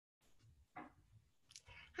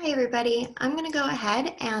Hi everybody, I'm going to go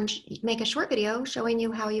ahead and make a short video showing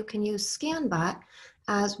you how you can use Scanbot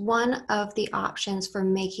as one of the options for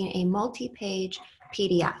making a multi-page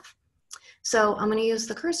PDF. So I'm going to use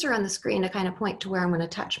the cursor on the screen to kind of point to where I'm going to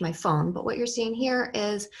touch my phone, but what you're seeing here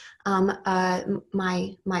is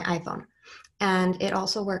my iPhone, and it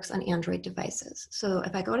also works on Android devices. So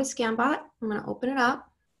if I go to Scanbot, I'm going to open it up,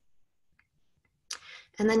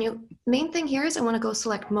 and then the main thing here is I want to go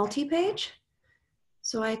select multi-page.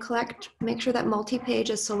 So I make sure that multi-page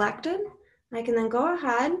is selected. I can then go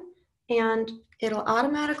ahead and it'll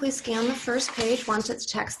automatically scan the first page once it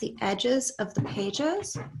checks the edges of the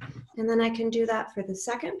pages. And then I can do that for the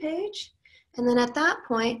second page. And then at that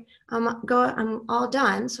point, I'm all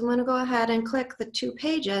done. So I'm going to go ahead and click the 2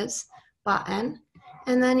 pages button.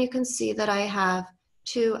 And then you can see that I have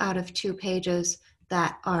 2 out of 2 pages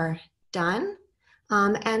that are done.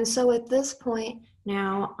 And so at this point,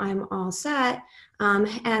 now I'm all set.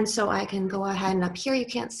 And so I can go ahead, and up here, you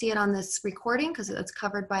can't see it on this recording because it's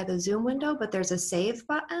covered by the Zoom window, but there's a save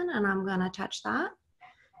button, and I'm gonna touch that.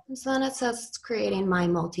 And so then it says it's creating my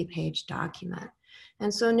multi-page document.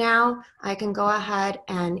 And so now I can go ahead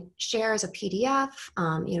and share as a PDF.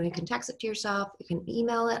 You can text it to yourself, you can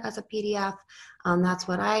email it as a PDF. That's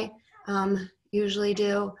what I usually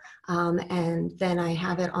do. And then I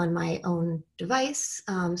have it on my own device,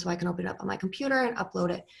 so I can open it up on my computer and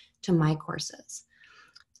upload it to my courses.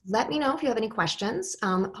 Let me know if you have any questions.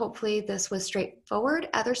 Hopefully this was straightforward.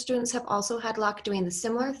 Other students have also had luck doing the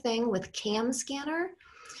similar thing with CAM Scanner,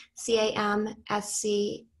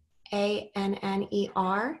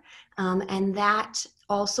 CAMSCANNER, and that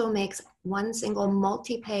also makes one single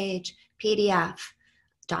multi-page PDF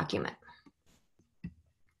document.